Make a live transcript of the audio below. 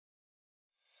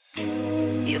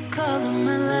You color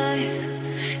my life,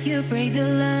 you break the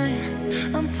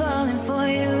line, I'm falling for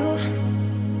you.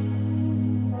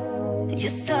 You're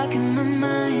stuck in my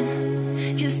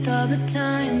mind, just all the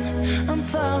time, I'm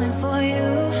falling for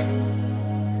you.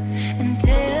 And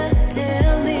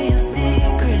tell me your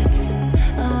secrets,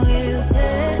 I will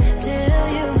tell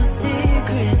you my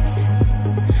secrets.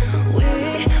 We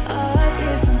are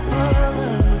different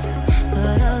polos,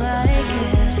 but I like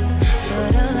it,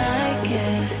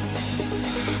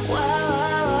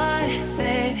 Why,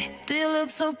 baby, do you look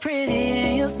so pretty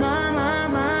and you smile,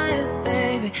 my,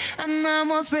 baby? I'm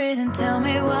almost breathing, tell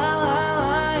me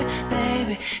why,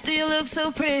 baby, do you look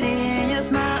so pretty and you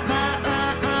smile, my, why,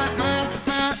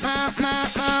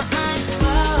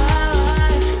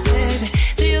 baby,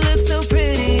 do you look so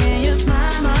pretty and you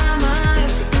smile, my,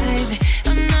 baby?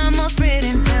 I'm almost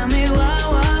breathing, tell me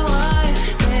why,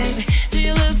 baby, do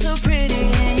you look so pretty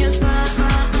and you smile,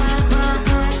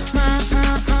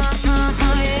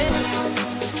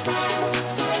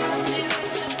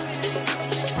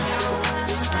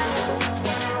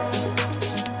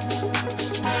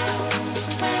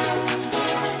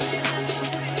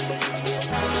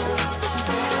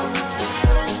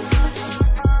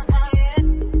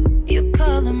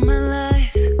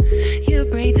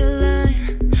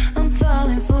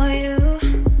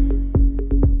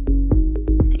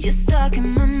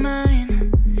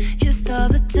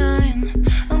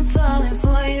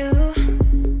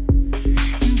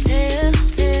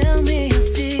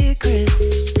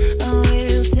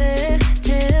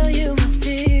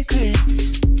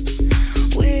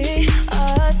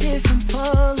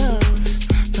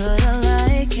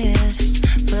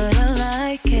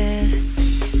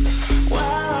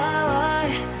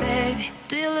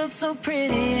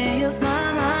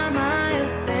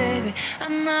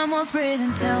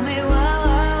 breathing, tell me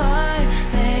why,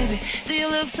 baby, do you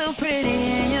look so pretty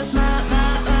and you smile,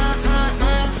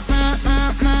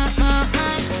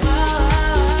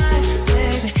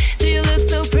 baby, do you look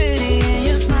so pretty and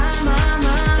you smile,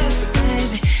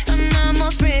 baby? I'm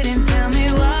almost breathing, tell me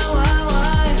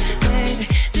why, baby,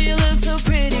 do you look so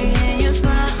pretty and you smile,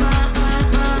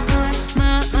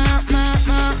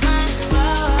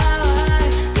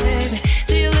 baby,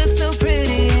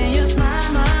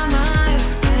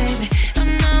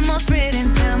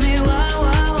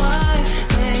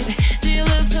 do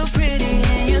you look so pretty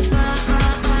and you smile,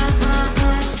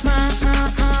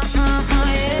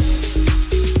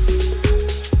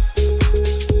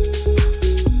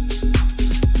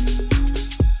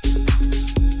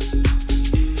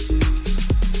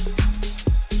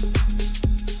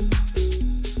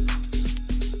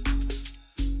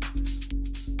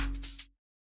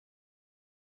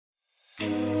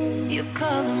 you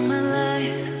color my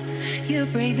life, you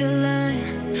break the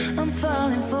line, I'm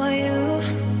falling for you.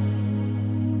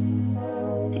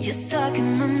 You're stuck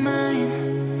in my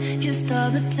mind, just all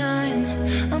the time,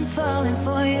 I'm falling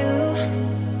for you.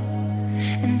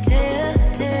 And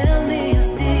tell me your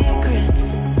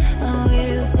secrets, I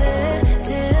will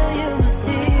tell you my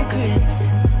secrets.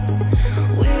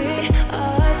 We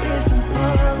are different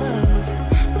polos,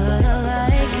 but I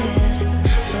like it,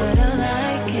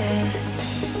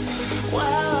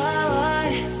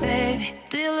 Why, baby,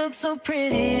 do you look so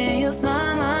pretty and you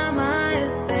smile,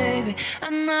 my, baby?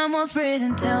 I'm almost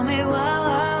breathing, tell me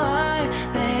why,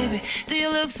 baby, do you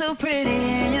look so pretty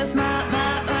and you smile,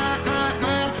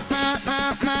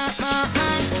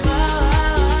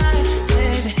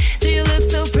 baby, do you look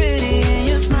so pretty and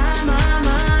you smile,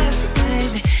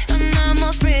 baby? I'm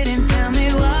almost breathing, tell me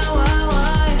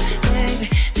why, baby,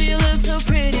 do you look so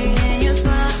pretty and you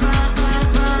smile,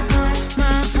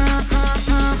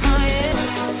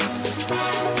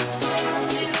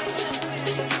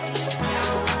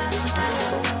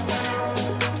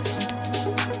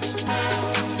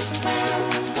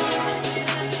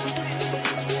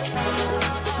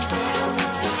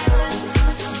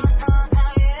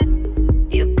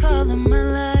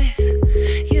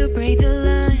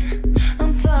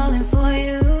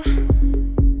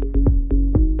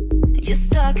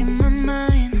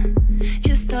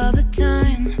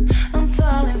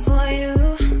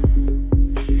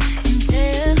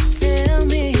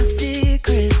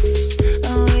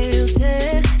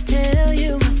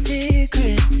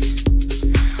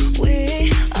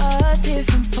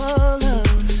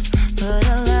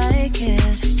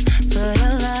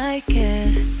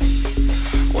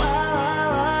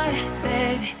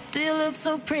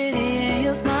 so pretty and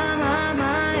you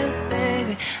smile,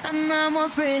 baby. I'm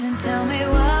almost breathing, tell me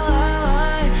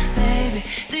why, baby,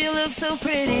 do you look so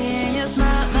pretty and you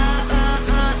smile,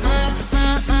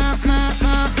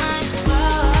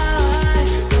 why,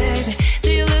 baby,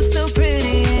 do you look so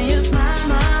pretty and you smile,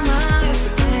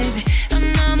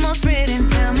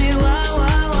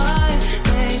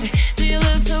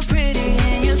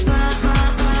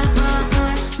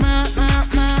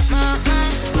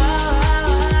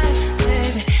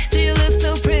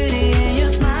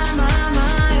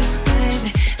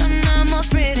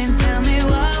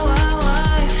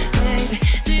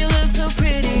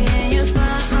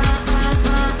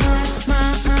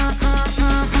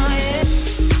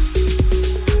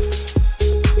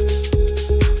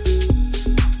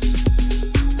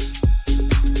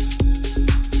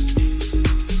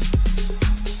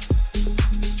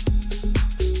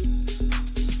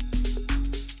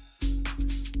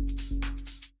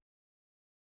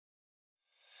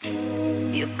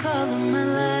 You color my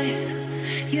life,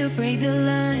 you break the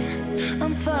line,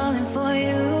 I'm falling for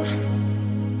you.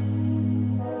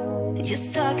 You're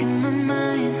stuck in my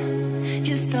mind,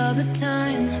 just all the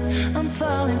time, I'm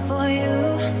falling for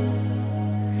you.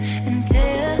 And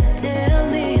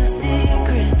tell me your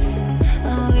secrets,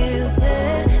 I will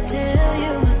tell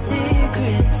you my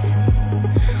secrets.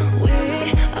 We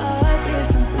are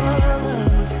different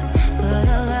polos, but I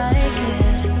like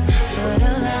it,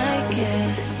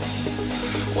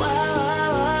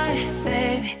 Why,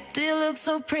 baby, do you look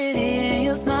so pretty in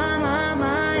your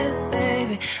smile,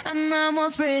 baby? I'm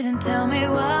almost breathing, tell me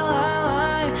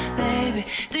why, baby,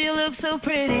 do you look so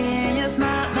pretty in your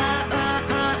smile,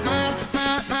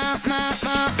 baby,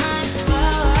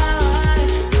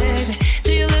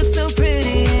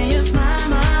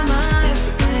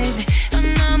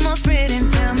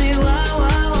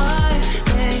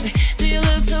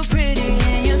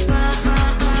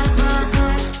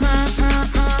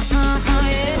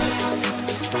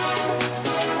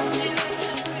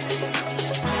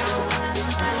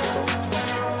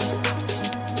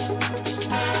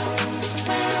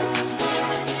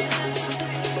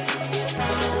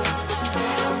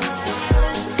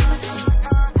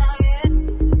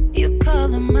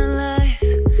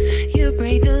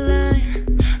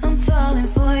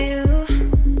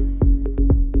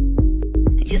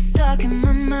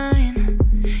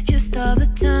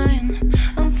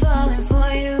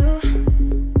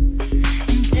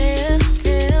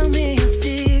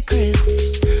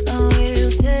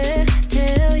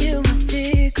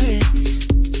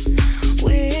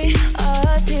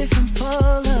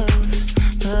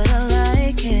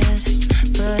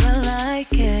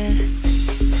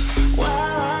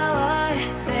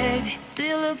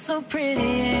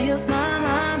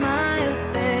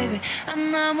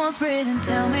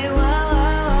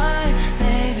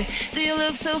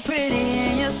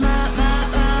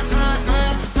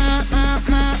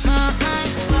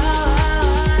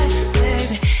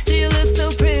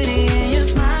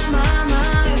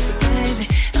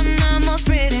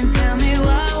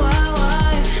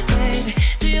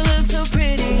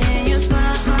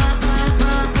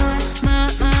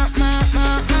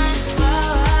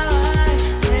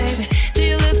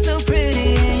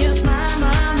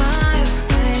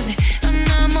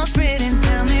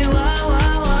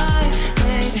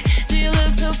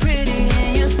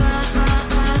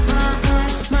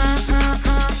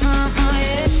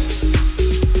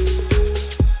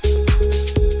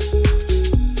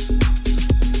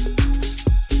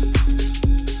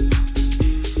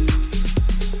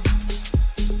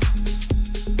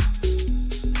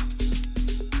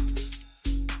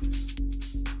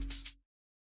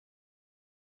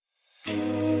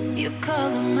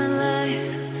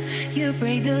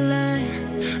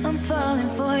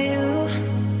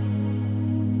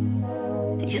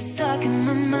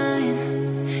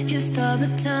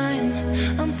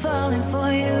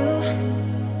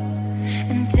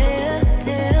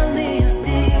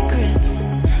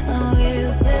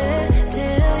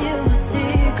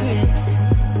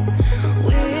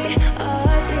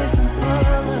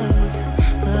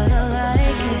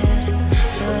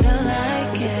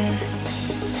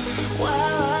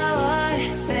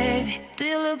 do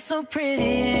you look so pretty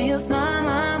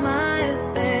in your smile,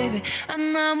 baby? I'm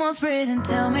almost breathing,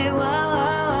 tell me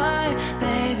why,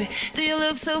 baby, do you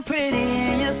look so pretty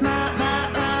in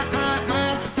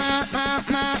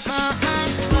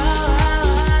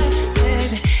your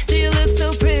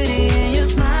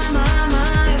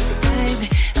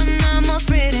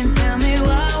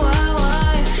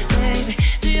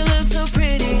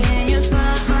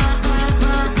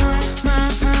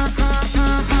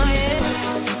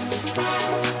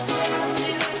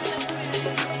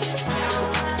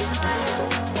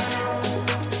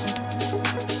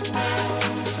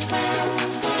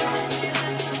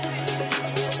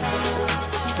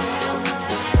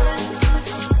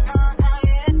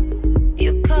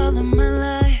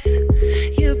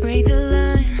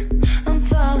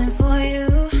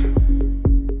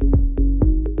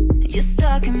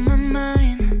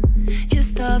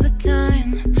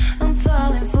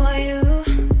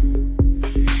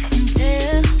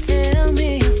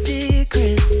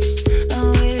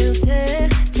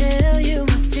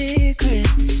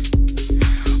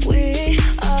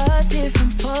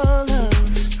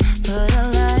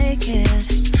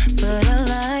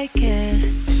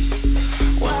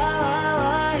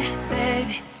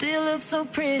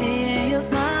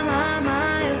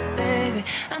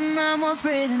almost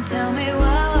breathing. Tell me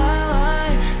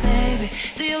why, baby?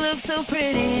 Do you look so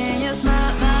pretty in your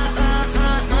smile?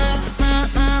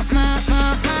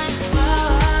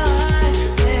 Why,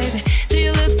 baby? Do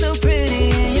you look so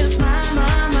pretty in your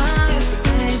smile?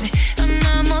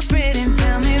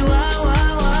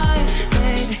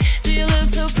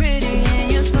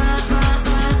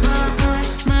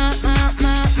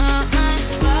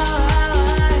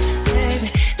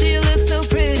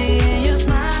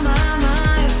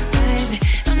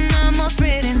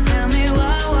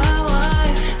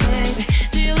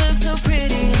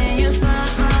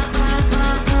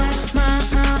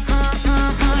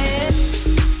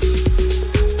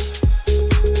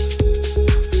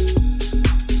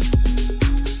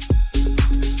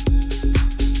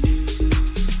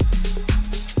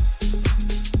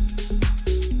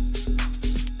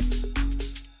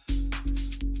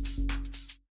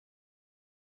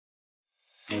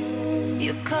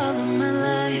 You color my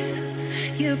life,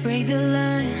 you break the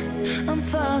line, I'm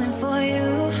falling for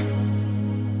you.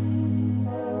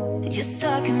 You're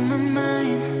stuck in my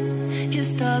mind,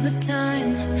 just all the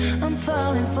time, I'm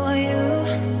falling for you.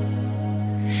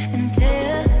 And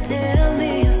tell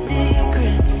me your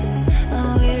secrets,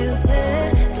 I will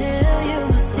tell you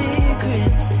my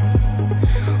secrets.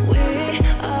 We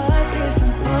are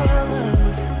different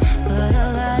polos, but I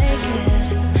like it,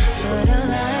 but I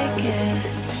like it.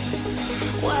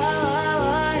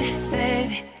 Why,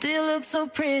 baby, do you look so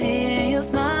pretty and you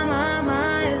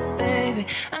smile, baby?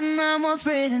 I'm almost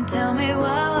breathing, tell me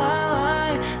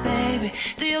why, baby,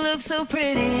 do you look so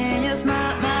pretty and you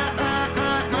smile,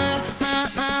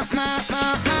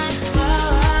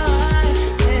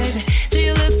 baby, do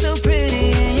you look so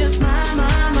pretty and you smile,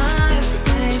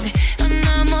 baby? I'm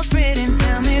almost breathing,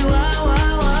 tell me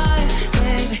why,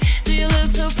 baby, do you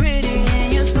look so pretty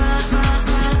and you smile,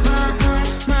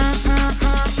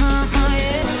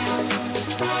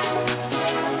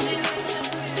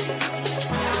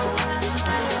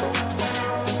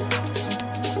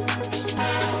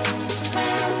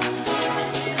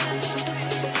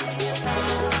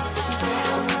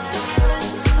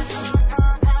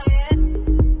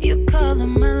 You color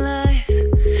my life,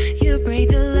 you break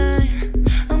the line,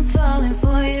 I'm falling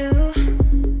for you.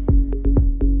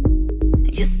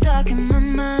 You're stuck in my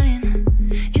mind,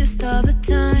 just all the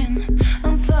time,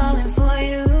 I'm falling for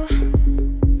you.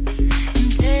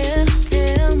 And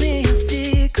tell me your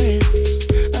secrets,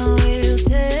 I will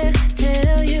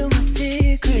tell you my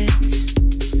secrets.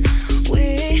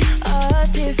 We are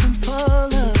different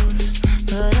polos,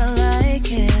 but I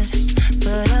like it,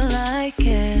 but I like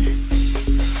it.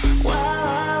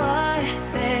 Why,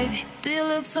 baby, do you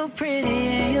look so pretty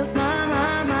and you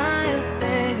smile,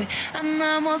 baby? I'm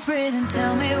almost breathing,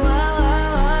 tell me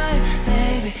why,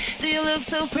 baby, do you look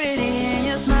so pretty and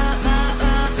you smile,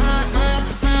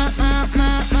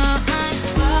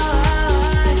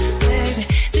 baby,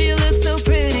 do you look so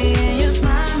pretty and you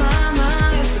smile,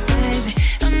 baby?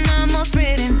 I'm almost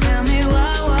breathing, tell me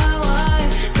why,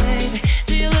 baby,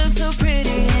 do you look so pretty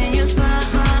and you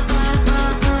smile,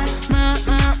 baby,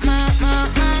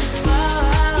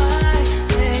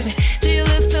 do you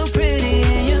look so pretty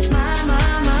and you smile,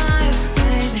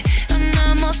 baby? I'm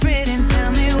almost breathing,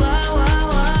 tell me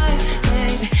why,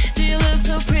 baby, do you look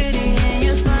so pretty and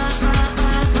you smile, yeah.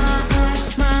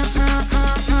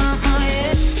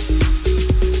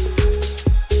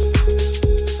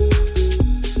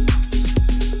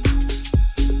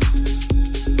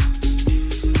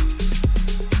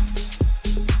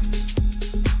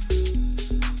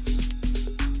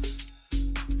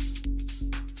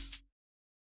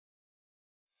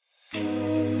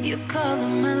 You color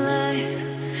my life,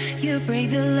 you break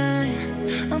the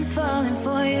line, I'm falling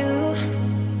for you.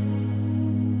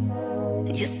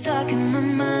 You're stuck in my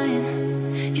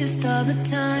mind, just all the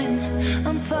time,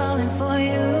 I'm falling for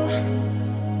you.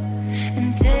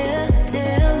 And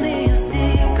tell me your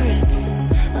secrets,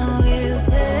 I will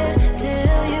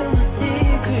tell you my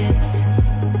secrets.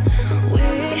 We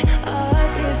are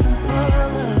different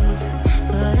polos,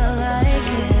 but I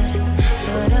like it,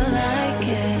 but I like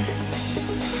it.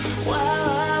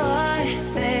 Why,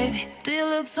 baby, do you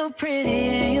look so pretty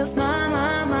and you smile,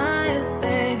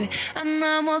 baby? I'm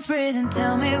almost breathing,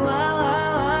 tell me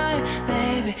why,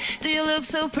 baby, do you look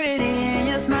so pretty and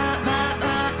you smile,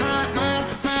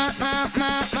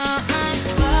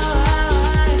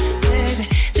 baby,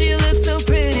 do you look so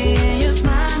pretty and you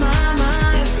smile,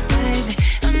 baby?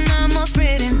 I'm almost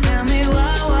breathing, tell me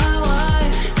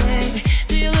why, baby,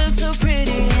 do you look so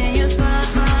pretty and you smile,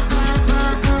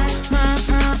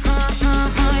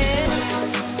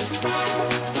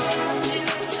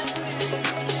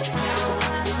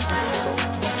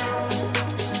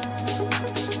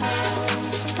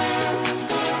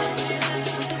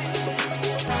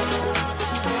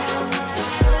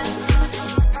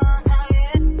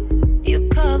 You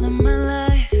color my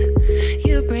life,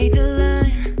 you break the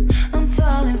line, I'm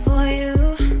falling for you.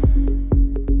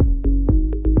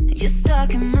 You're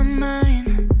stuck in my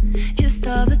mind, just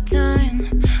all the time,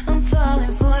 I'm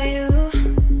falling for you.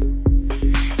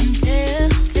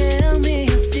 And tell me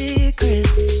your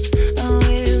secrets, I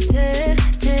will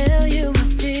tell you my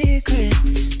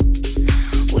secrets.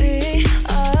 We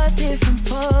are different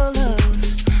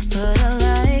polos, but I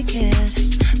like it,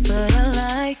 but I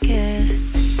like it.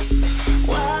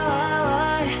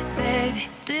 Why, baby,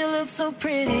 do you look so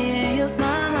pretty and you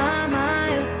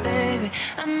smile, baby?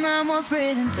 I'm almost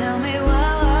breathing, tell me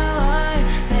why,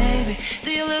 baby,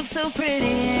 do you look so pretty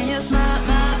and you smile,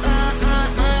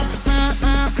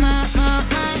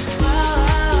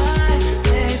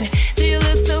 baby, do you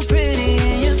look so pretty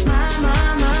and you smile,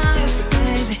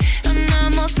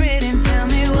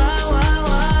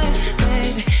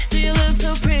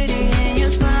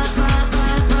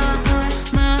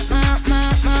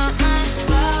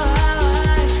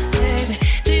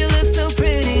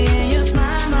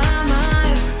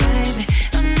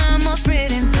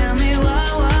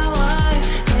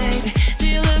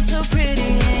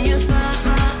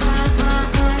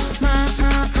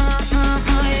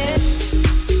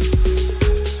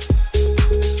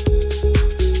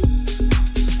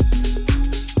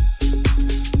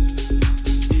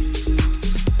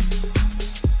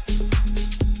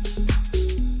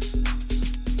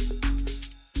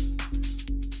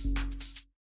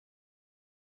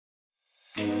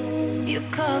 You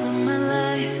call in my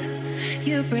life,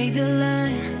 you break the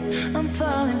line, I'm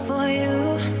falling for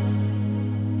you.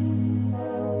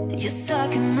 You're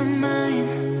stuck in my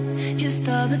mind, just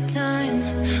all the time,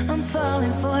 I'm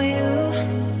falling for you.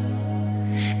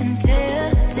 And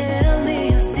tell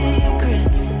me your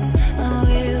secrets, I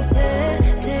will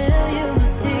tell you my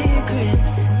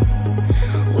secrets.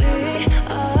 We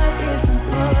are different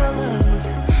polos,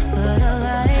 but I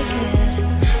like it,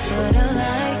 but I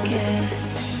like it.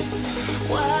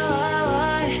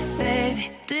 Why, baby,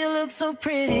 do you look so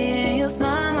pretty and you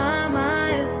smile,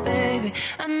 my, baby?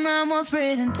 I'm almost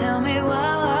breathing, tell me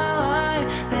why,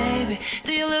 baby,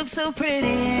 do you look so pretty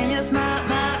and you smile,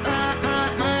 my,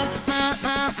 why,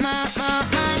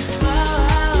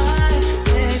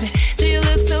 baby, do you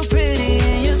look so pretty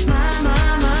and you smile,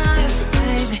 my,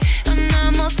 baby? I'm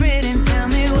almost breathing, tell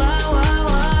me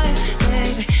why,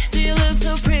 baby, do you look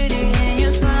so pretty and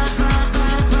you smile,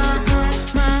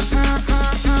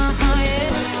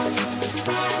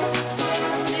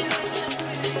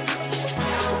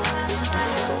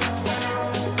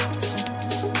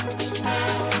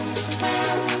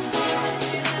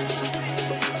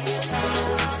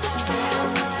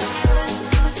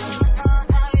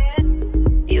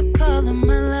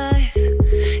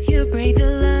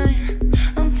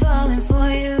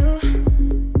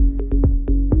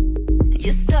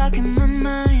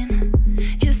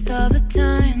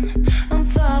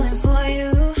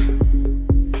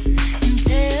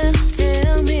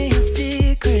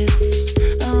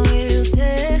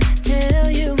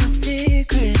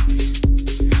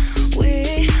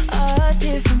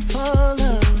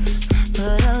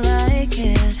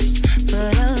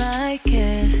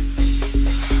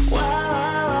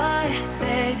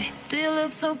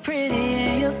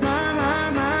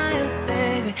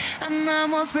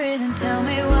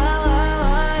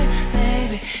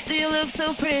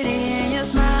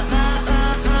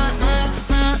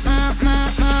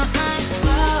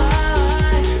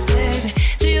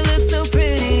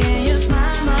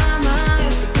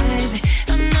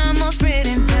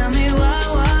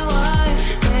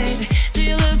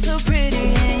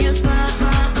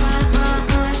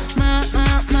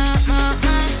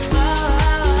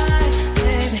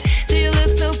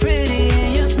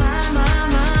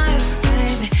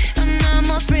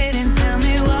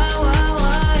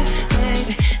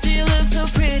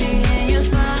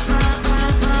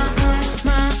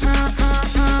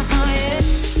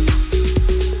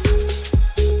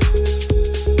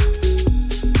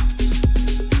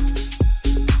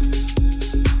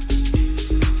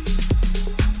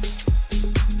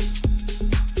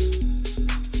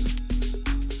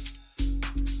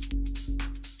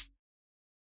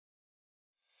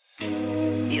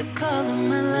 you call in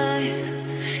my life,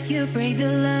 you break the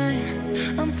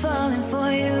line, I'm falling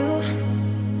for you.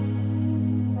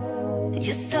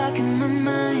 You're stuck in my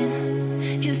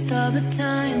mind, just all the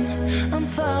time, I'm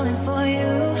falling for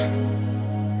you.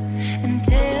 And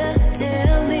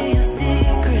tell me your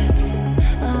secrets,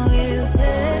 I will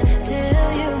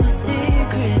tell you my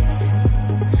secrets.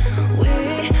 We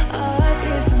are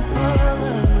different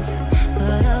polos,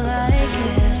 but I like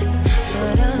it,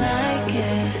 but I like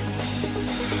it.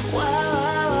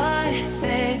 Why,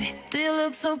 baby, do you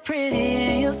look so pretty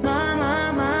and you smile,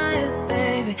 my,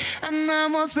 baby? I'm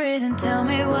almost breathing, tell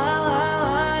me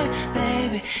why,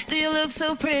 baby, do you look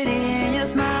so pretty and you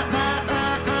smile, my,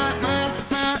 why,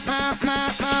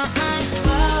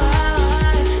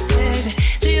 baby,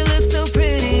 do you look so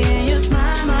pretty and you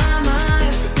smile,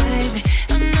 my, baby?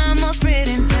 I'm almost breathing,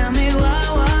 tell me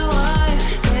why,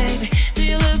 baby, do you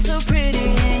look so pretty and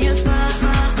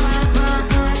you smile,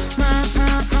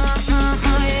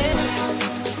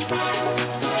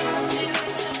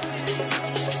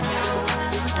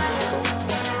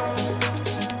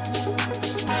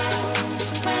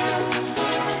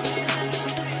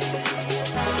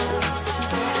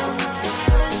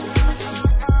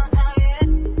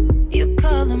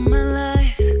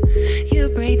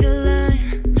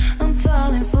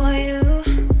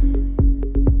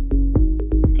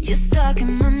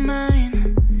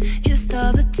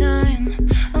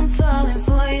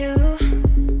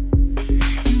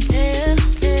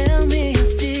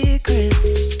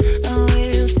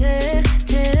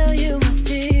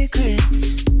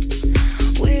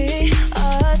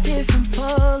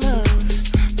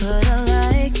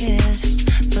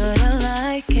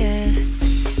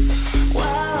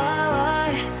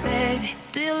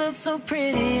 so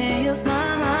pretty and you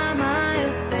smile, my,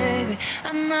 baby.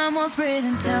 I'm almost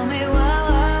breathing, tell me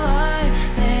why,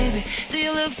 baby, do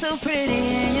you look so pretty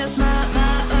and you smile,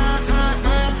 why,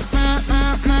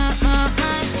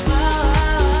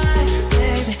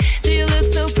 baby, do you look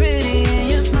so pretty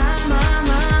and you smile,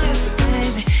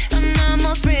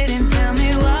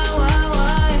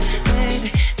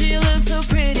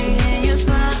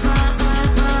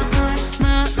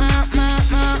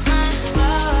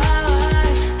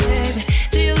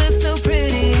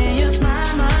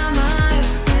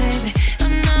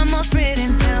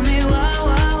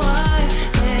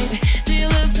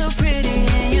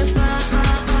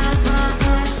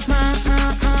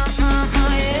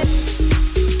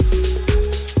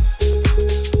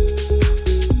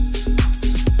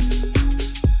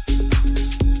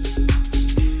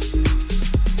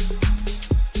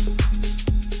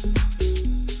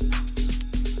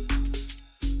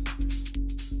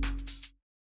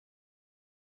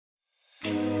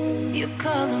 You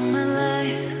color my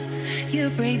life, you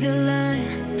break the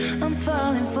line, I'm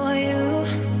falling for you.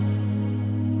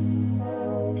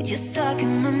 You're stuck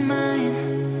in my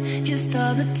mind, just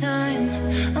all the time,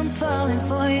 I'm falling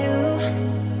for you.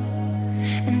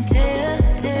 And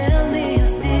tell me your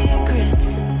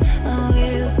secrets, I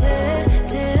will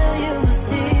tell you my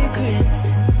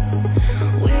secrets.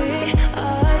 We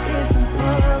are different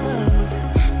polos,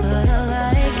 but I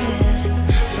like it,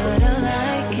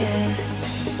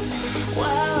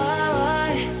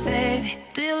 Why, baby,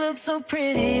 do you look so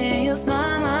pretty and you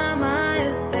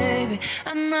smile, baby?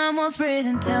 I'm almost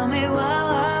breathing, tell me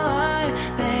why,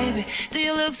 baby, do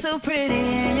you look so pretty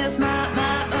and you smile,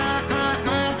 why,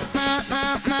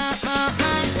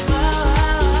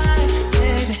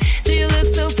 baby, do you look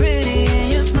so pretty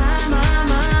and you smile,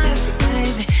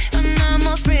 baby? I'm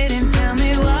almost breathing, tell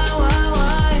me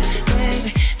why,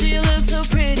 baby, do you look so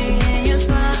pretty and you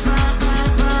smile,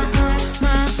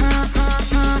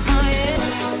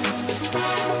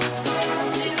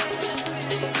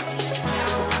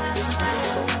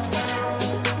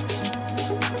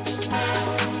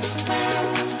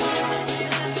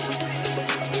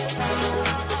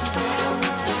 color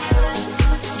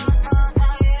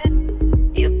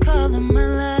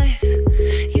my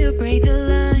life, you break the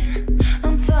line,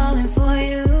 I'm falling for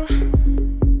you.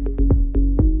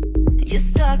 You're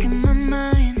stuck in my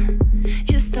mind,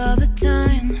 just all the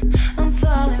time, I'm falling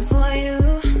for you. And tell me your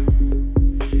secrets, I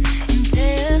will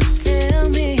tell you my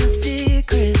secrets.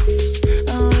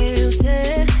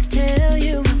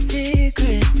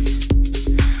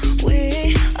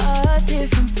 We are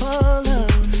different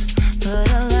polos, but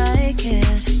I like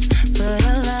it,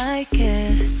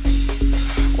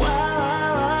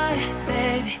 Why,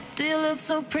 baby, do you look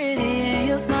so pretty and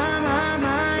you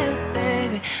smile,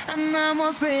 baby? I'm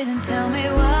almost breathing, tell me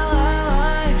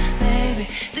why, baby,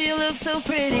 do you look so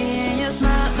pretty and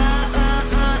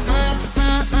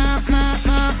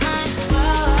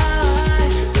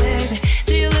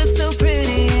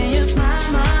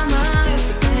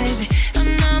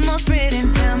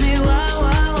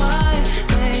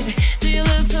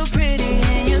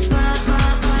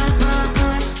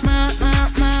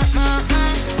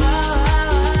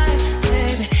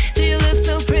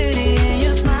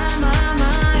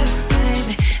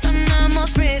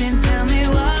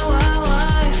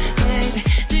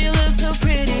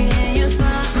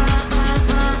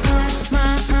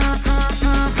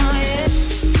you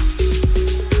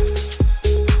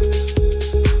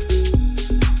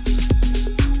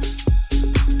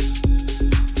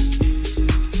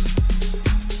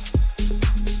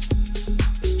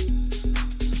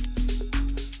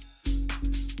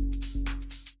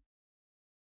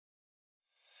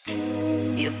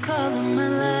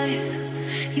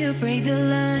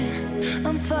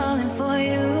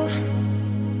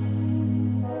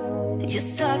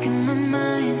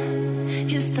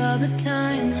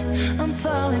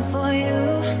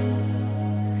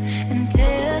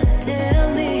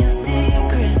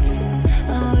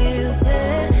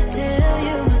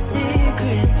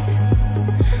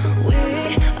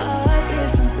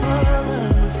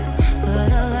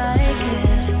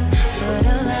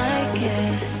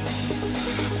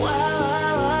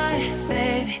why,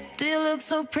 baby, do you look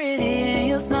so pretty and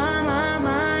you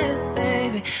smile,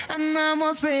 baby? I'm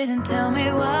almost breathing, tell me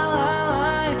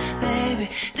why, baby,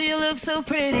 do you look so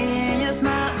pretty and you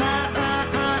smile,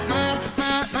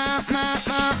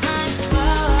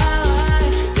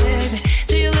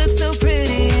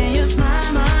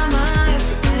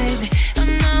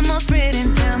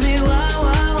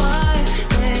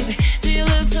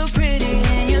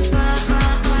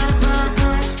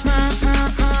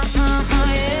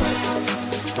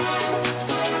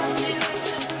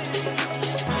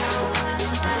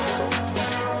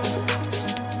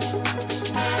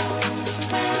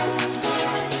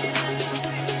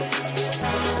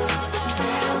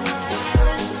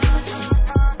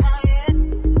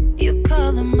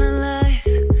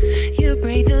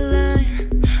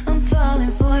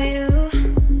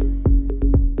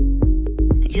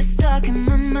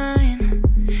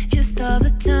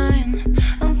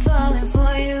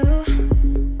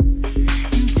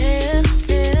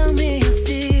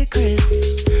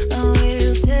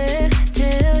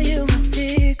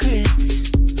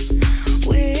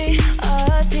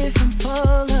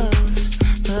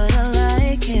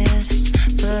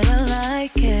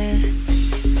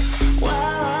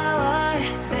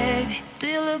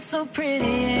 so pretty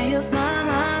and you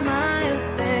smile,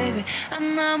 baby.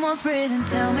 I'm almost breathing,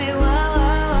 tell me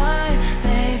why,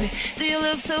 baby. Do you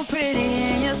look so pretty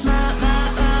and you smile,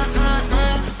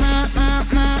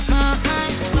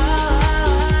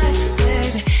 why,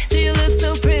 baby? Do you look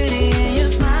so pretty and you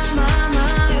smile,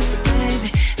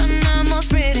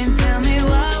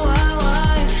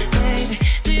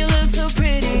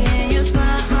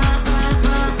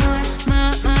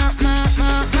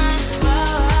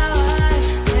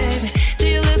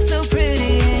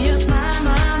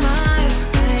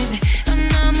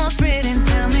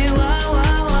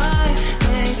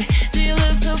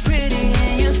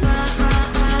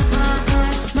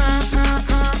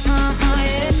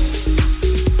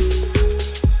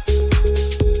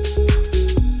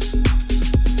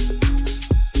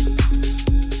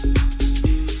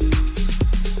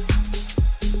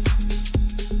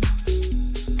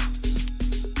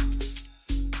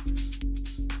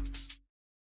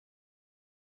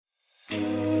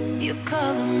 You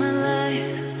color my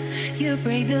life, you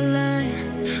break the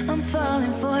line, I'm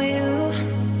falling for you.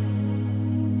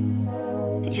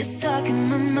 You're stuck in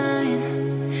my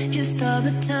mind, just all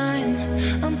the time,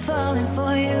 I'm falling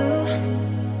for you.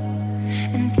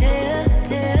 And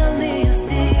tell me your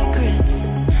secrets,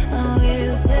 I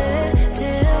will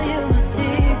tell you my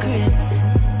secrets.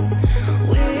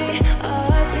 We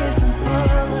are different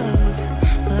polos,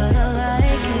 but I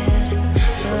like it,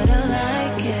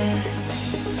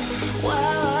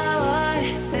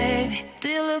 Why, baby, do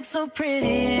you look so pretty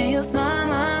and you smile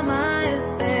my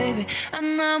mind, baby?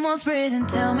 I'm almost breathing,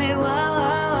 tell me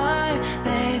why,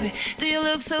 baby, do you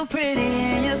look so pretty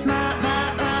and you smile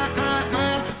my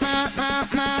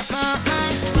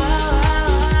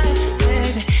why,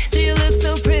 baby, do you look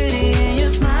so pretty and you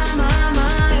smile my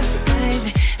mind,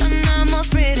 baby? I'm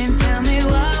almost breathing, tell me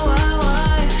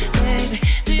why, baby,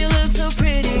 do you look so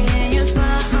pretty and you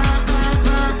smile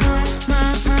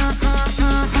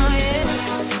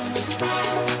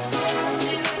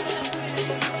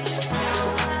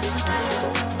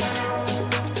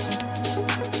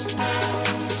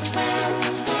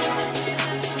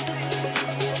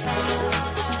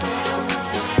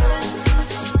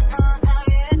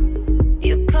yeah.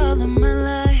 You color my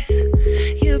life,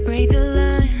 you break the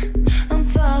line, I'm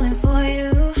falling for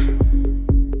you.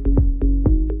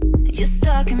 You're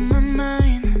stuck in my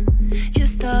mind,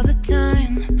 just all the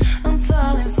time, I'm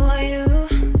falling for you.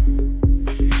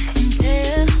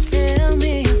 And tell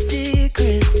me your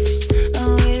secrets, I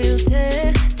will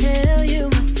tell you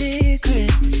my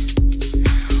secrets.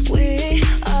 We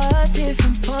are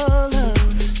different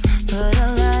polos, but I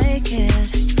like it,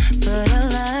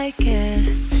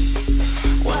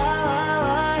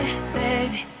 Why,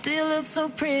 baby, do you look so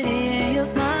pretty and you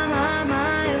smile my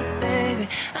mind, baby?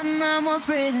 I'm almost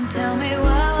breathing, tell me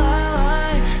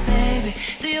why, baby,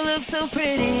 do you look so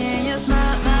pretty and you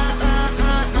smile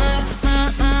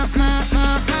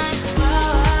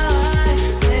why,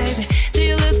 baby, do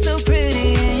you look so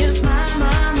pretty and you smile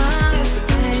my mind,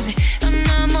 baby? I'm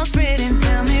almost breathing,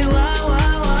 tell me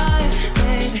why,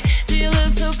 baby, do you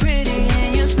look so pretty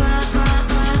and you smile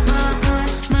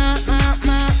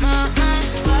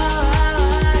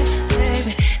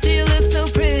baby, do you look so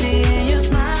pretty and you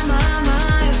smile my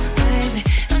mind, baby?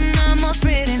 I'm almost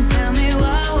breathing, tell me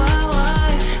why,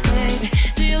 baby,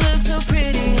 do you look so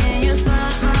pretty and you smile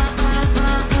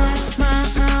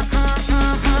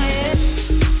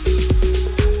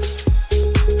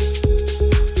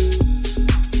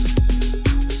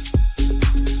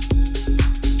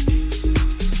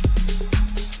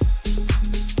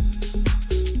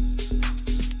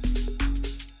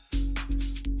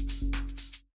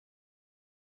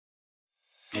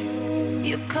yeah.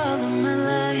 You color my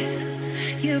life,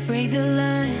 you break the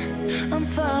line, I'm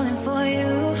falling for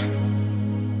you.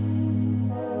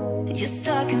 You're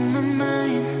stuck in my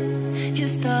mind,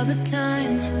 just all the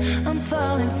time, I'm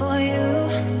falling for you.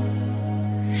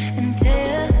 And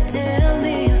tell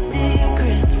me your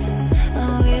secrets,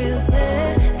 I will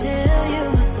tell you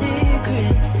my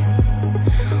secrets.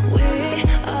 We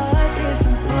are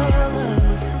different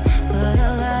polos, but I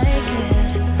like it,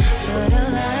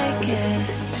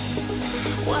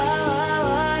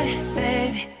 Why,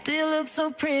 baby, do you look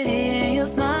so pretty and you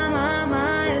smile my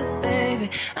mind, baby?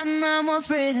 I'm almost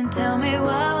breathing, tell me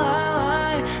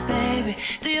why, baby,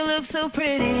 do you look so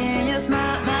pretty and you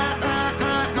smile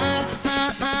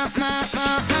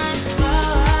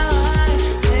why,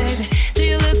 baby, do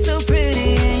you look so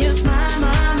pretty and you smile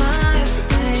my mind,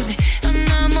 baby?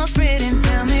 I'm almost breathing,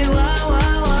 tell me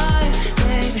why,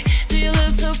 baby, do you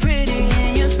look so pretty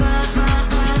and you smile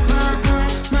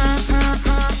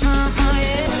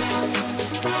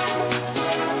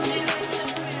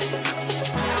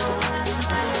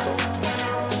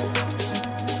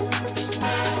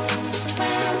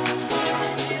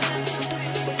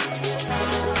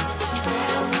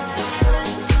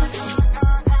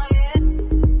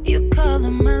You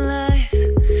color my life,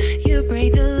 you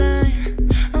break the line,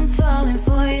 I'm falling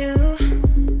for you.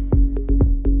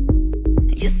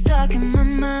 You're stuck in my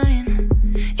mind,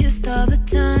 just all the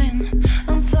time,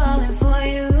 I'm falling for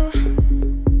you.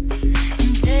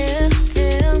 And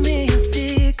tell me your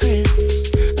secrets,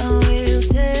 I will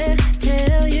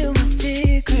tell you my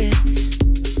secrets.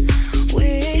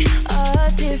 We are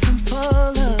different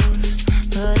polos,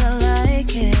 but I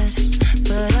like it,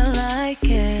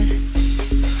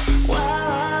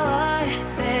 Why,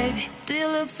 baby, do you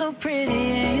look so pretty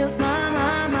and you smile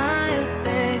my mind,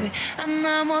 baby? I'm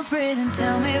almost breathing,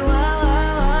 tell me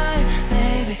why,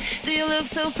 baby, do you look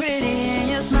so pretty and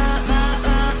you smile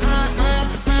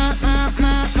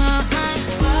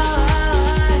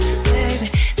why, baby,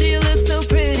 do you look so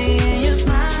pretty and you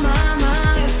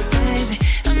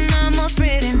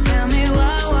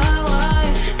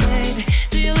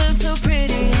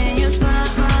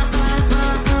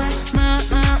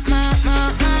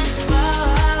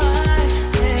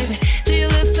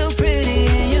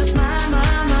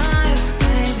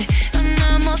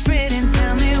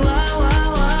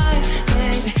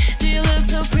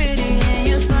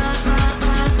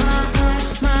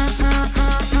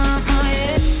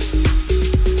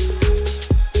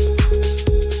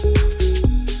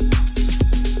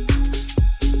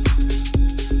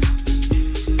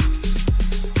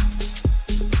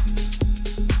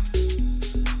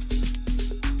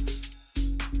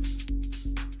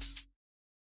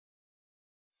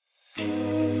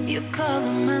You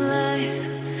color my life,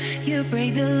 you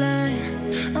break the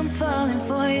line, I'm falling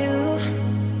for you.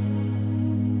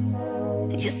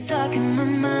 You're stuck in my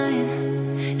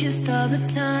mind, just all the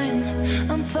time,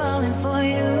 I'm falling for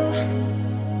you.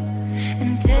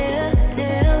 And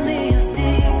tell me your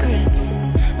secrets,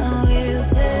 I will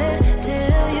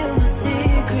tell you my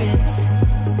secrets.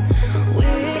 We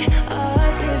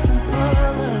are different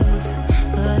polos,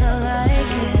 but I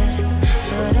like it,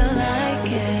 but I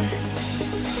like it.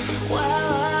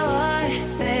 Why,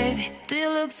 baby, do you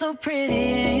look so pretty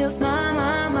and you smile,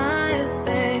 my,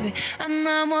 baby? I'm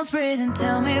almost breathing,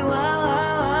 tell me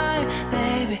why,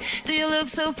 baby, do you look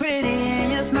so pretty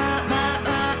and you smile, my,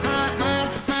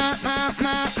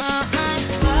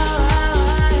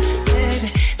 why, baby,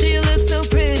 do you look so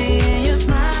pretty and you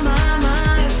smile,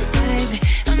 my, baby?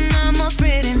 I'm almost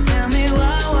breathing, tell me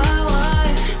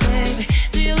why, baby,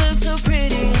 do you look so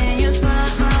pretty and you smile,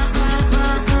 my,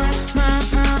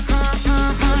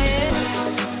 yeah.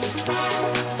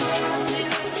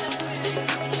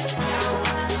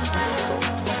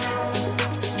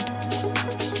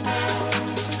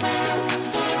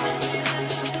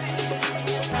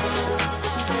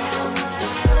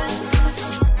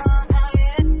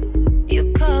 You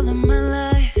color my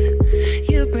life,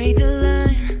 you break the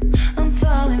line, I'm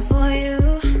falling for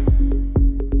you.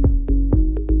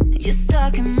 You're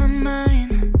stuck in my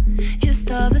mind, just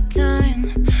all the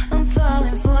time, I'm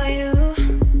falling for you.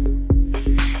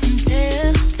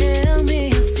 And tell me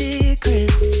your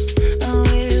secrets, I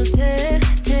will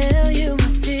tell you my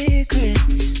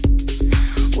secrets.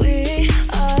 We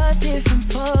are different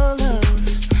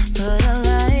polos, but I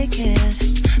like it,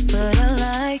 but I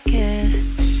like it.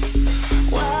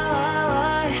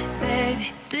 Why, baby,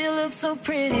 do you look so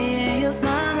pretty and you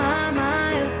smile,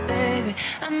 my, baby?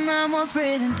 I'm almost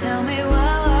breathing, tell me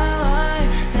why,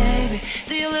 baby,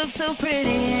 do you look so pretty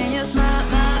and you smile,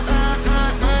 my,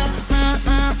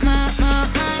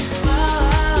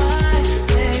 why,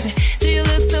 baby, do you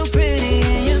look so pretty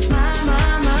and you smile,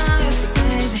 my,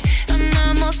 baby? I'm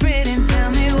almost breathing,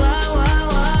 tell me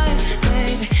why,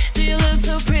 baby, do you look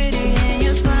so pretty and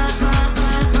you smile, my,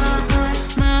 why,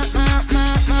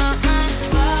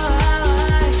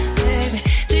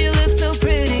 baby, do you look so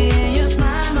pretty and you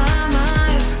smile,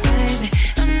 my, baby?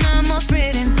 I'm almost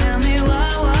breathing, tell me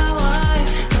why,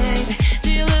 baby,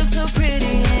 do you look so pretty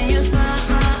and you smile,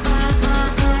 yeah.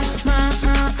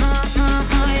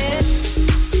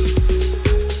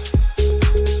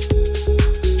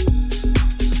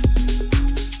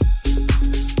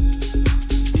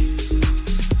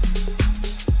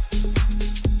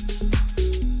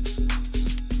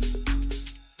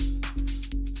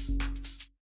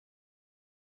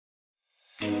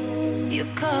 You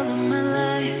color my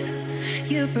life,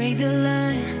 you break the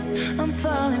line, I'm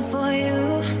falling for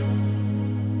you.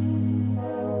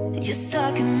 You're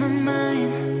stuck in my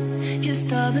mind,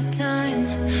 just all the time,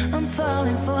 I'm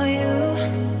falling for you.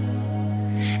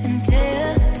 And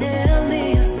tell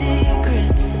me your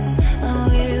secrets, I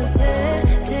will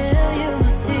tell you my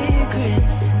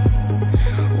secrets.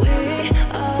 We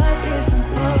are different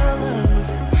polos,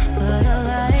 but I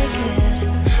like it,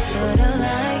 but I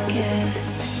like it.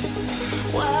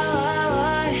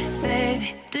 Why, baby,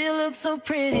 do you look so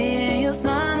pretty and you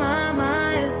smile,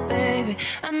 my, baby?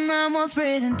 I'm almost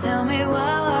breathing, tell me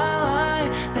why,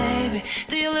 baby,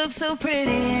 do you look so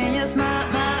pretty and you smile,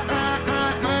 my,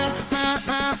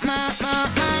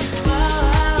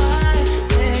 why,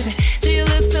 baby, do you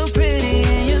look so pretty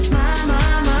and you smile,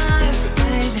 my,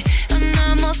 baby? I'm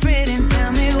almost breathing,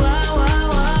 tell me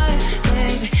why,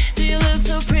 baby, do you look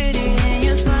so pretty and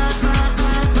you smile, yeah.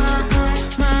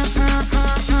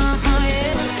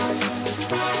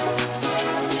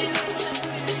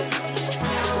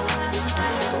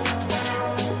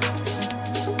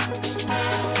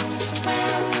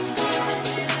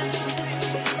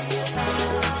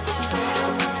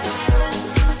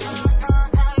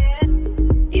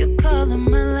 You color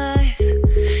my life,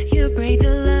 you break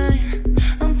the line,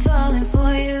 I'm falling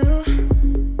for you.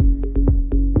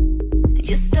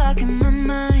 You're stuck in my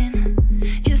mind,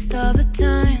 just all the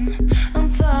time, I'm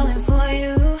falling for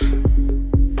you.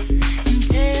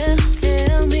 And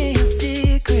tell me your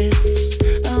secrets,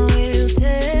 I will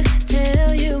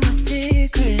tell you my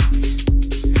secrets.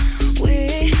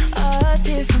 We are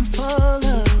different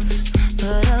polos,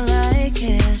 but I like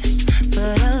it,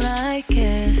 but I like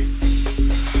it.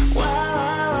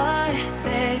 Why,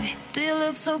 baby, do you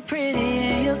look so pretty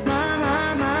and you smile,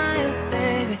 my,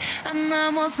 baby? I'm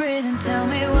almost breathing, tell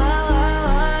me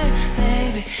why,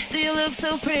 baby, do you look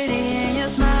so pretty and you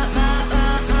smile, my,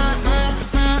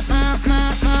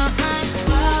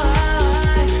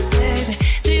 why, baby,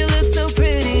 do you look so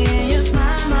pretty and you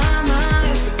smile, my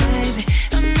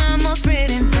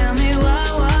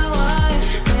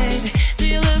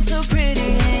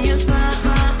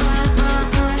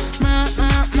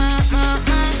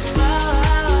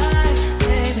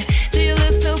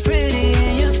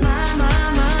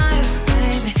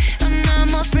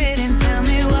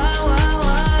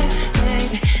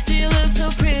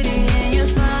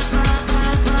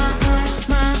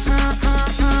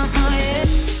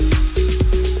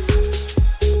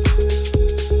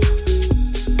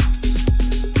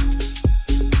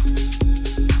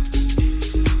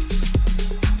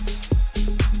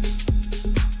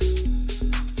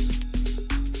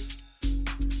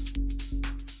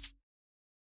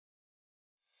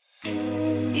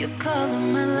You color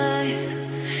my life,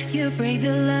 you break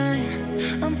the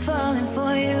line, I'm falling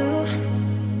for you.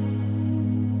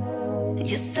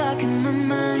 You're stuck in my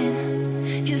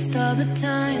mind, just all the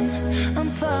time, I'm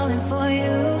falling for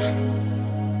you.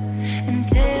 And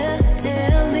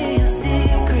tell me your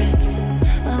secrets,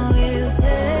 I will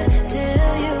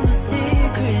tell you my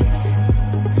secrets.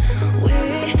 We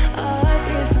are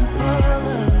different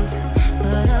polos,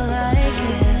 but I like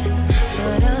it,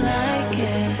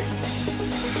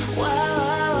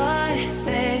 Why,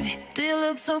 baby, do you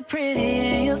look so pretty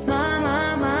and you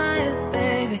smile,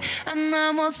 baby? I'm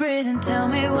almost breathing, tell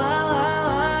me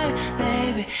why,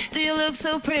 baby, do you look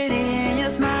so pretty and you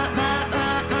smile,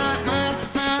 why,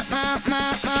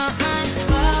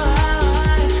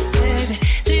 baby,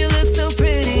 do you look so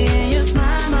pretty and you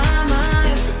smile,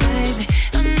 baby?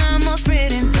 I'm almost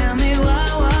breathing, tell me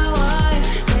why,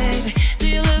 baby, do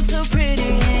you look so pretty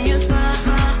and you smile,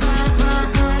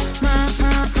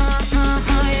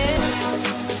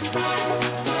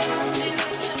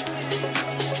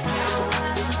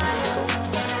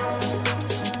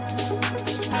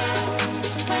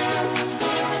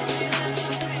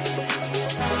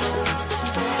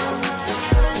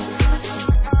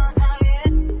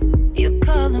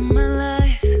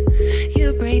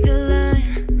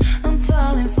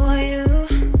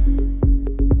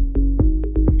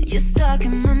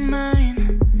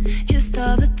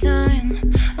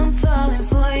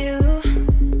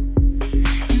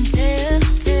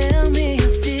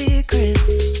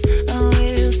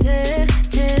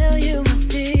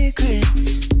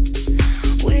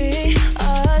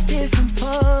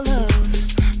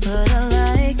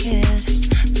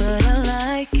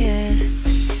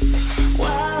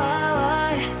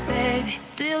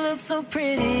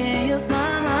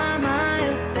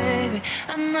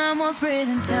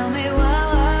 breathing, tell me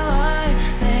why,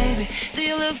 baby, do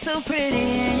you look so pretty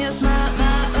and you smile,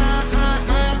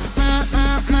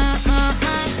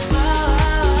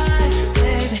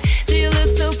 baby, do you look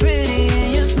so pretty and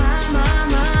you smile,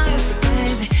 baby?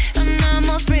 I'm almost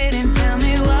breathing, tell me why,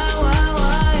 baby,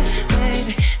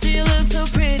 do you look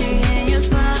so pretty and you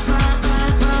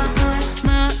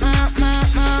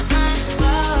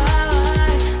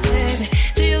smile, baby,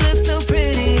 do you look so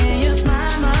pretty and you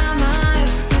smile,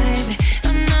 baby?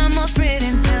 I'm almost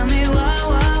breathing, tell me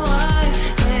why,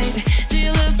 baby, do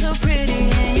you look so pretty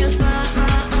and you smile,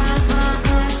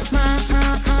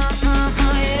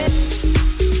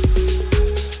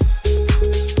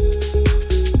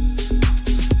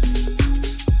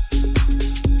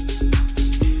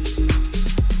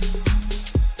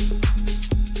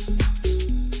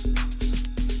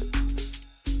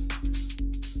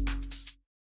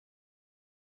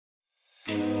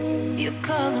 You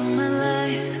color my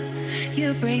life,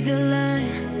 you break the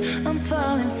line, I'm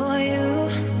falling for you.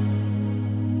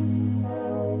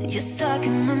 You're stuck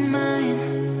in my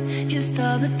mind, just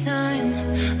all the time,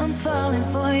 I'm falling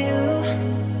for you.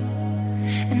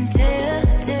 And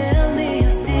tell me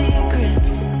your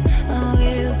secrets, I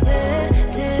will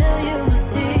tell you my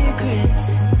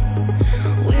secrets.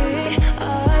 We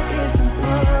are different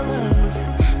polos,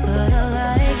 but I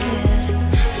like it,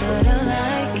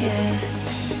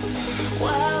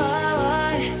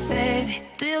 Why, baby,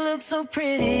 do you look so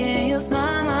pretty and you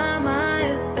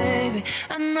smile, baby?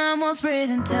 I'm almost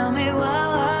breathing, tell me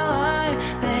why,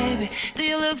 baby, do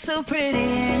you look so pretty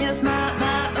and you smile,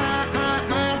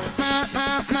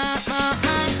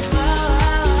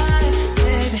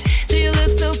 baby, do you look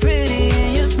so pretty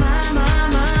and you smile,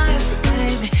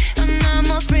 baby? I'm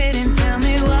almost breathing, tell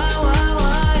me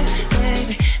why,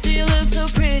 baby, do you look so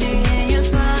pretty and you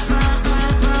smile,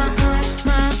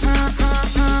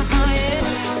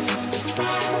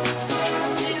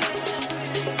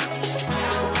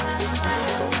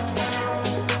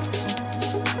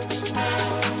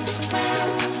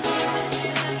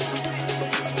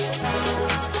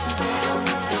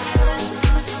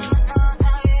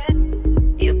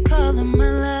 You color my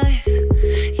life,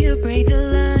 you break the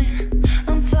line,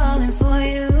 I'm falling for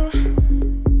you.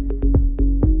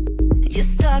 You're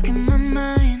stuck in my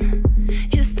mind,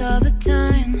 just all the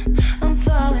time, I'm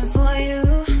falling for you.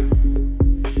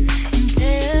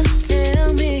 And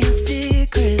tell me your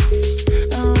secrets,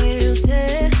 I will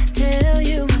tell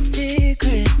you my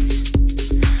secrets.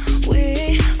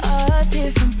 We are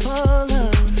different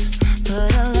polos,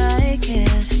 but I like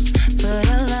it,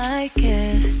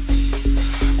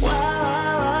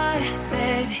 Why,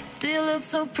 baby, do you look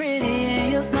so pretty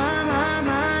and you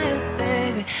smile,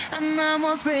 baby? I'm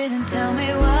almost breathing, tell me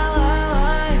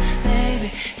why,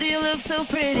 baby, do you look so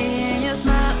pretty and you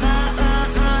smile,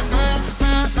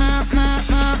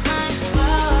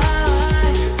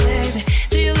 baby,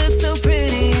 do you look so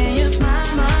pretty and you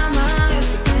smile,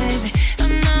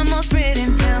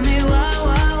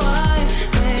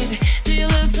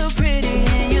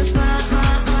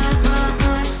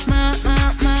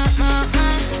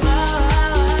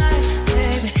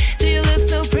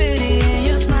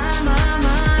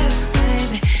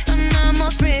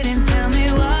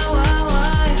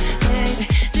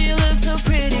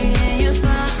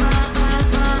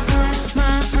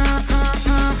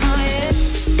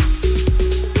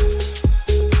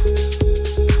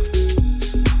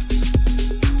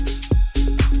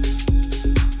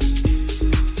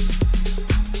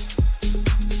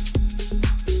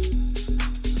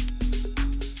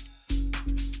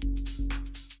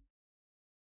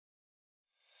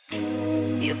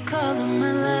 You color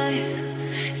my life,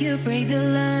 you break the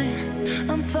line,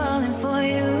 I'm falling for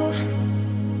you.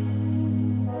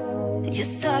 You're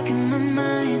stuck in my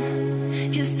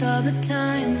mind, just all the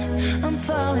time, I'm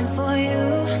falling for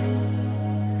you.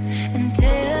 And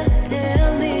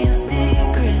tell me your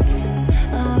secrets,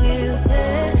 I will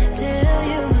tell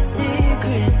you my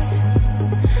secrets.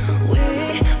 We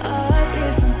are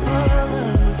different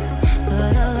polos,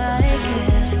 but I like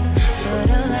it.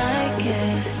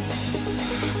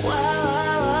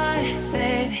 Why,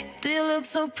 baby, do you look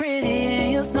so pretty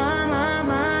and you smile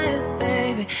my,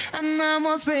 baby? I'm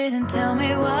almost breathing, tell me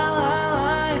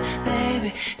why,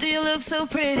 baby, do you look so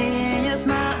pretty and you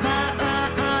smile my,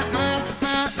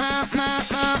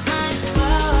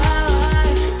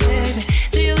 baby,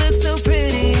 do you look so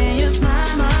pretty and you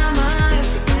smile my,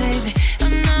 baby?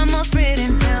 I'm almost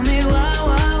breathing, tell me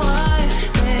why,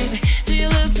 baby, do you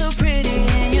look so pretty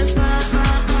and you smile my,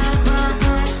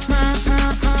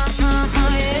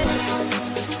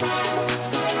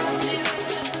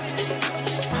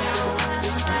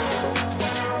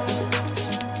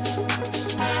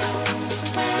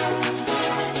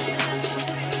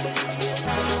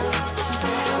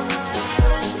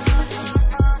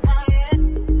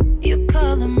 you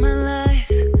color my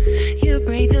life, you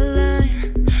break the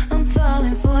line, I'm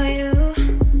falling for you.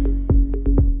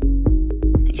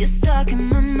 You're stuck in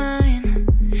my mind,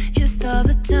 just all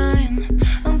the time,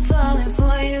 I'm falling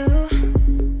for you.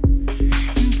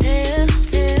 And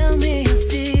tell me your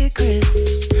secrets,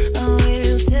 I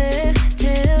will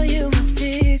tell you my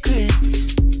secrets.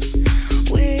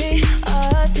 We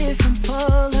are different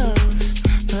polos,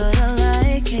 but I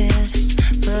like it.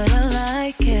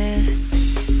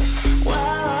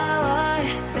 Why,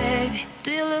 baby,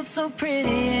 do you look so pretty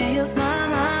and you smile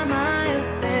my,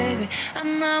 baby?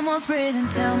 I'm almost breathing,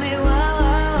 tell me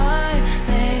why,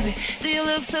 baby, do you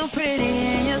look so pretty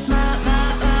and you smile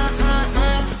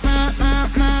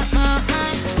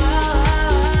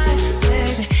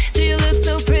baby, do you look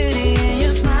so pretty and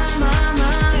you smile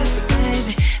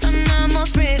baby? I'm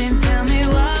almost breathing, tell me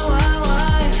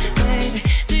why, baby,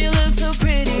 do you look so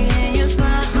pretty and you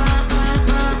smile baby,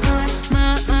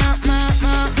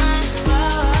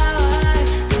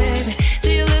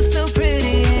 do you look so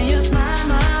pretty and you smile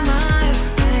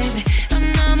baby? I'm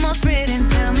almost breathing,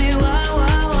 tell me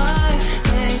why,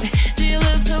 baby, do you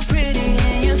look so pretty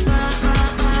and you smile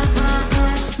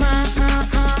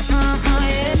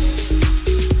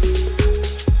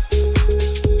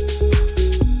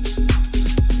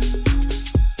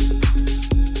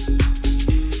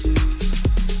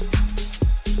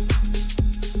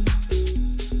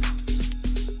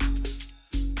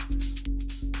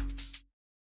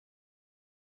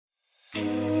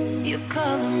You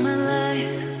color my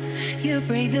life, you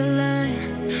break the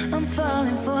line, I'm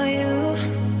falling for you.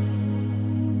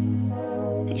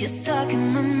 You're stuck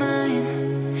in my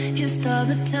mind, just all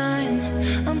the time,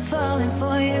 I'm falling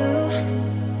for you.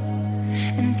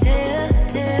 And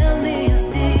tell me your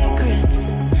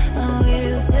secrets, I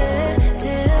will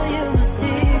tell you my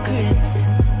secrets.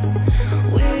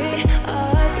 We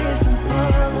are different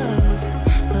polos,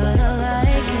 but I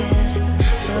like it.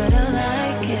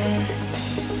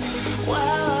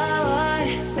 Why,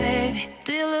 baby,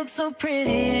 do you look so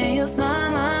pretty and you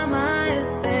smile my,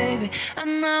 baby?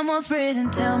 I'm almost breathing,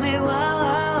 tell me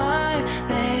why,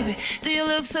 baby, do you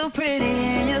look so pretty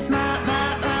and you smile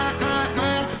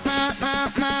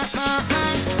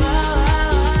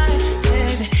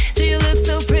baby, do you look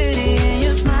so pretty and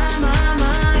you smile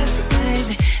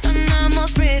baby? I'm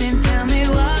almost breathing, tell me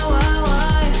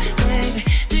why, baby,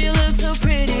 do you look so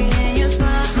pretty and you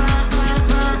smile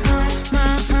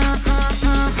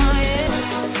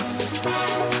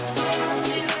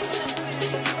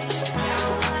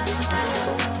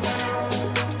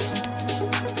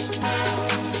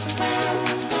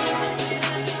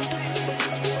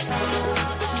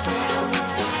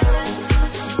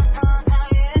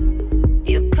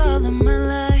You color my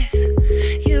life,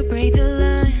 you break the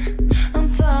line, I'm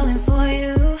falling for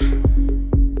you.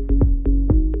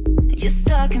 You're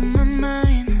stuck in my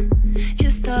mind,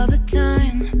 just all the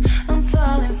time, I'm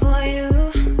falling for you.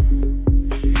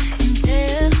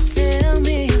 And tell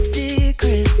me your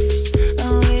secrets, I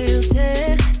will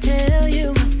tell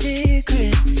you my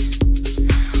secrets.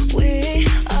 We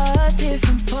are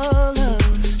different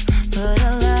polos, but I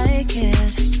like it.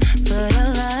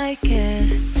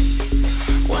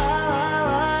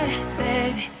 Why,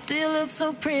 baby, do you look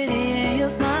so pretty and you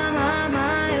smile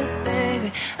my,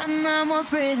 baby? I'm almost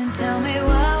breathing, tell me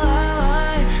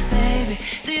why, baby,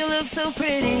 do you look so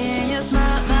pretty and you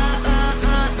smile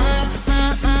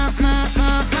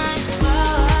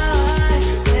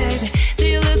baby, do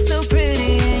you look so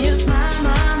pretty and you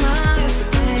smile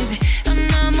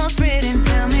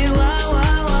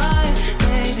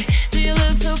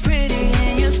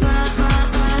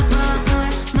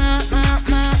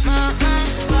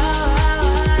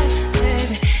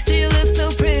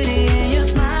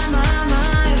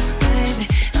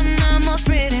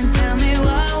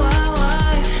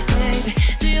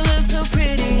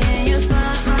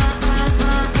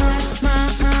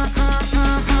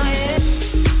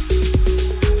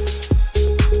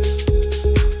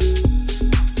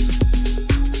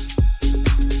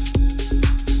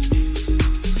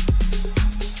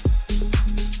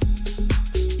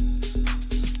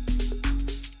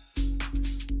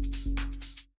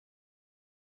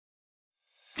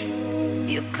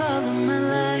You color my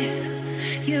life,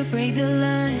 you break the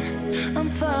line, I'm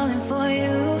falling for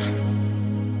you.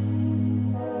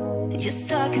 You're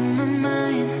stuck in my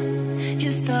mind,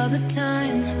 just all the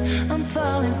time, I'm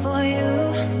falling for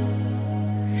you.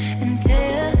 And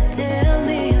tell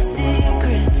me your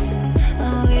secrets,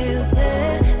 I will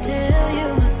tell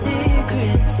you my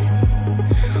secrets.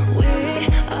 We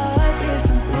are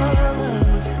different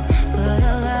polos, but I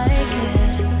like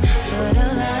it,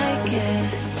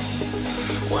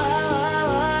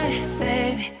 Why,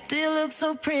 baby, do you look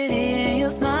so pretty and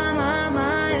you smile,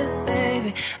 my,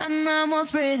 baby? I'm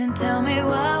almost breathing, tell me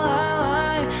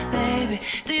why, baby,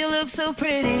 do you look so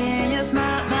pretty and you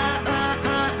smile, my, why,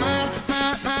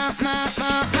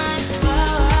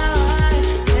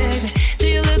 baby, do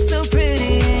you look so pretty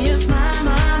and you smile,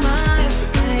 my,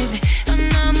 baby?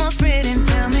 I'm almost breathing,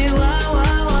 tell me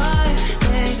why,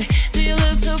 baby, do you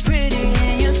look so pretty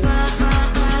and you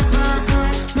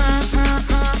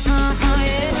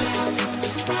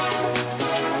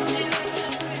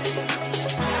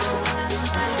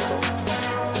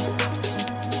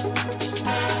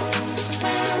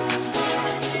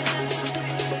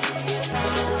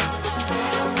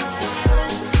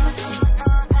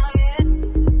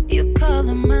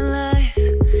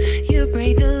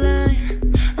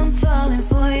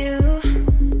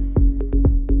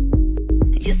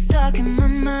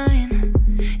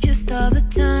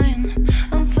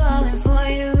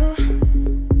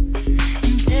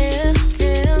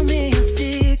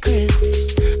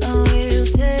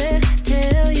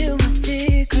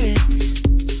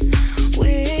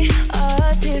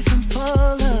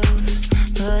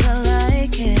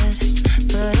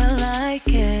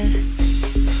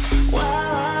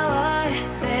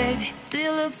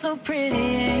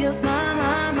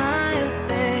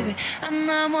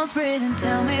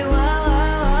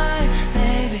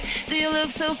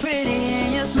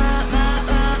smile,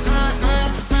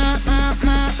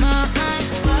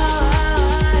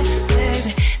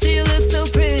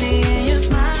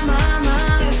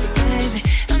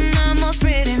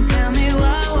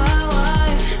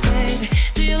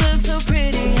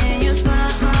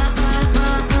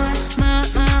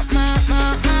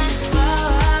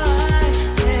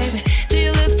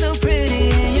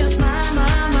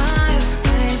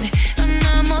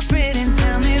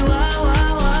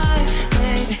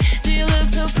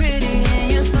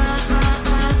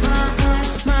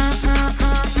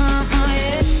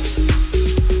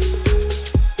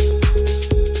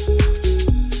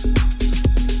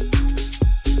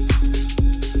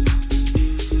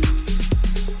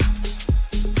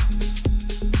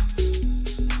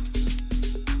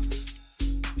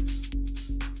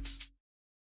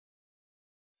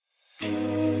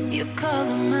 you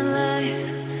color my life,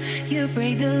 you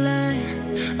break the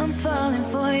line, I'm falling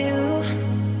for you.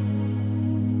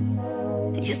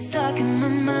 You're stuck in my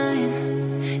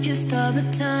mind, just all the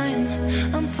time,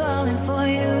 I'm falling for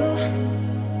you.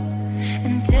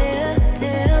 And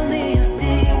tell me your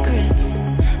secrets,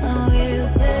 I will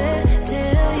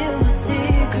tell you my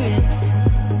secrets.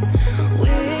 We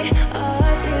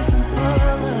are different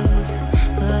polos,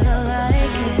 but I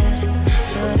like it,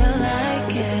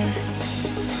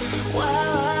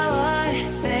 Why,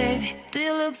 baby, do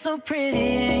you look so pretty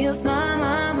and you smile,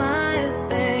 my,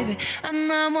 baby? I'm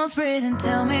almost breathing,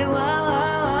 tell me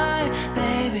why,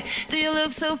 baby, do you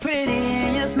look so pretty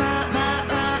and you smile, my,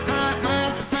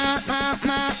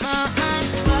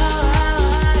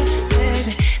 why,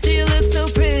 baby, do you look so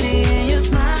pretty and you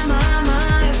smile,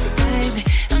 my, baby?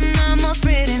 I'm almost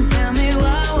breathing, tell me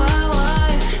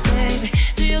why, baby,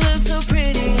 do you look so pretty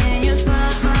and you smile,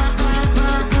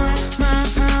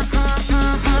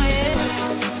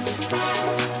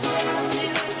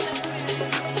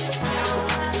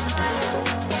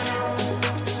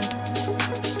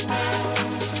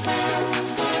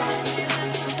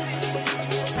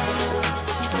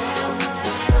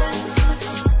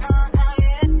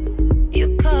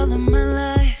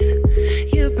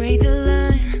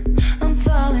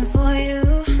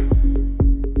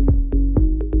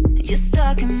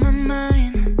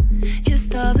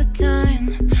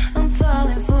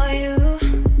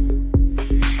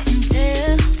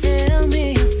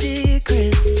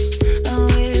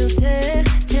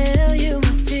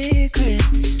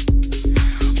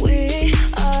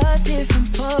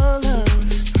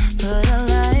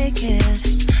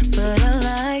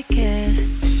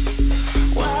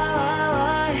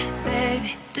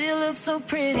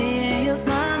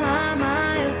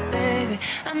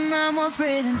 almost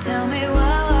breathing, tell me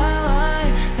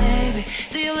why, baby,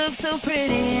 do you look so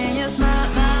pretty and you smile,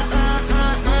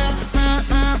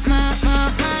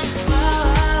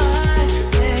 why,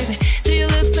 baby, do you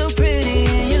look so pretty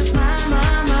and you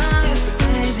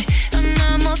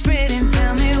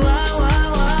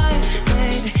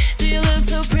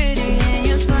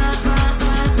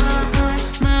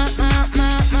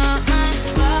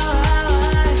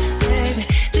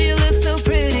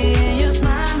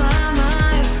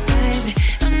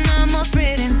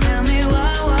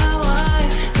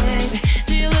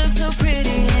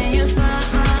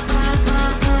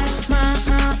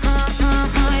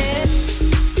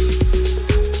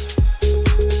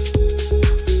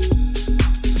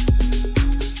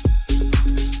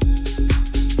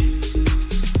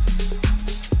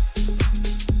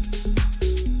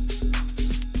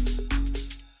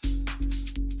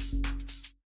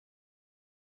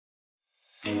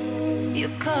You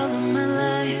color my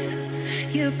life,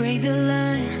 you break the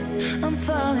line, I'm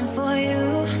falling for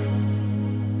you.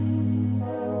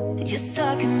 You're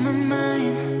stuck in my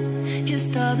mind,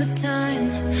 just all the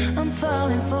time, I'm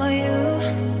falling for you.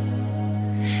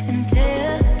 And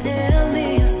tell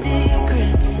me your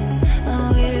secrets,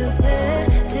 I will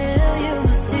tell you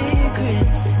my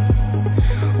secrets.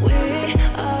 We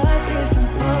are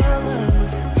different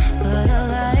polos, but I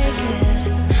like it,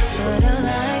 but I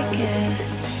like it.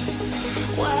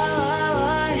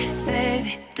 Why,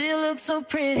 baby, do you look so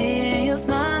pretty and you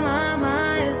smile,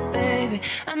 my, baby?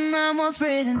 I'm almost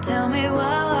breathing, tell me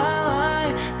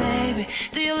why, baby,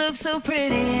 do you look so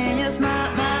pretty and you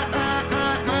smile, my,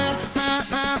 why,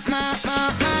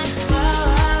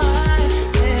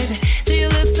 baby, do you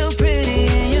look so pretty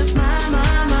and you smile,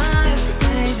 my,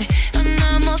 baby? I'm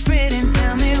almost breathing,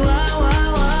 tell me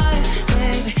why,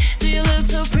 baby, do you look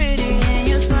so pretty and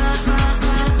you smile,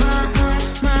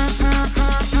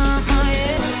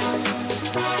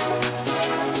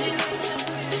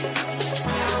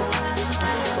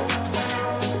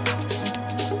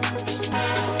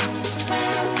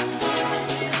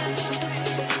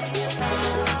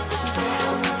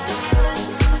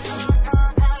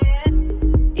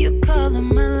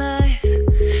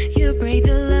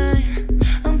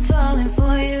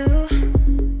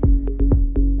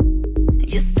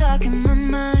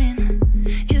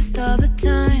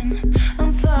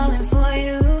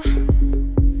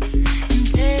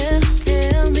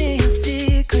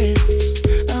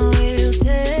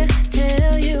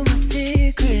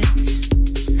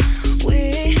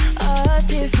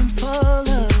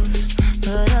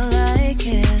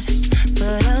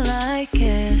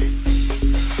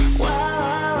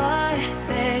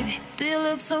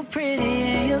 so pretty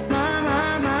and you smile,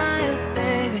 my,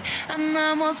 baby. I'm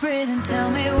almost breathing, tell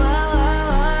me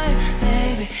why,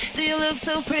 baby, do you look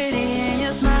so pretty and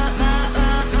you smile, my